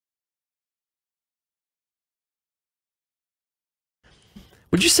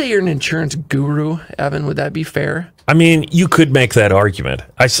Would you say you're an insurance guru, Evan? Would that be fair? I mean, you could make that argument.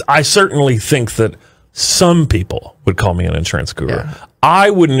 I certainly think that some people would call me an insurance guru. Yeah.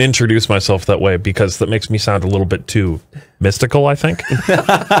 I wouldn't introduce myself that way because that makes me sound a little bit too mystical, I think.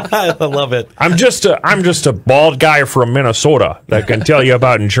 I love it. I'm just a bald guy from Minnesota that can tell you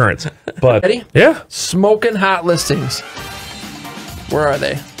about insurance. But Ready? yeah. Smoking hot listings. Where are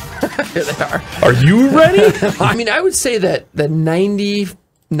they? Here they are. Are you ready? I mean, I would say that 99%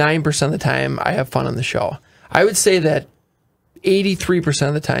 of the time I have fun on the show. I would say that 83%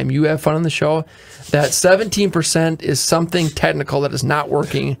 of the time you have fun on the show. That 17% is something technical that is not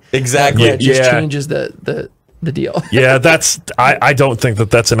working. Exactly. That just changes the deal. Yeah, I don't think that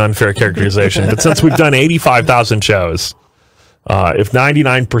that's an unfair characterization. But since we've done 85,000 shows, if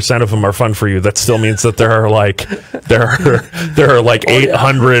 99% of them are fun for you, that still means that there are like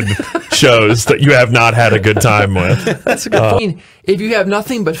 800 shows that you have not had a good time with. That's a good point. I mean, if you have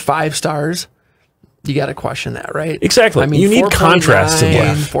nothing but 5 stars, you got to question that, right? Exactly. I mean, you need contrast in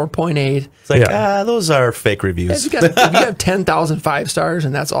life. 4.8. It's like, those are fake reviews. If you have 10,000 5 stars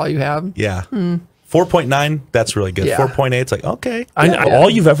and that's all you have. Yeah. 4.9, that's really good. Yeah. 4.8, it's like, okay.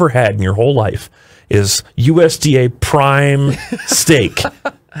 All you've ever had in your whole life is USDA prime steak.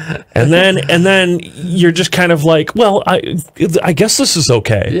 And then you're just kind of like, well, I guess this is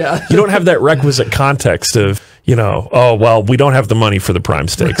okay. Yeah. You don't have that requisite context of, oh, well, we don't have the money for the prime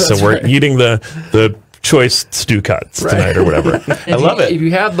steak, so we're eating the choice stew cuts tonight or whatever. I love it. If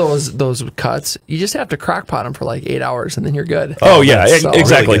you have those cuts, you just have to crock pot them for like 8 hours and then you're good. Oh yeah,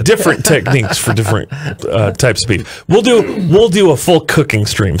 exactly. Really different techniques for different types of beef. We'll do a full cooking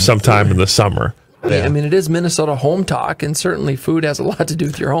stream sometime in the summer. I mean, it is Minnesota home talk, and certainly food has a lot to do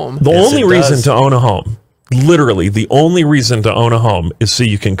with your home. The only reason to own a home, literally the only reason to own a home, is so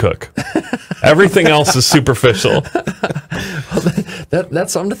you can cook. Everything else is superficial.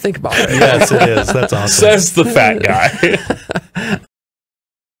 That's something to think about. Right? Yes, it is. That's awesome. Says the fat guy.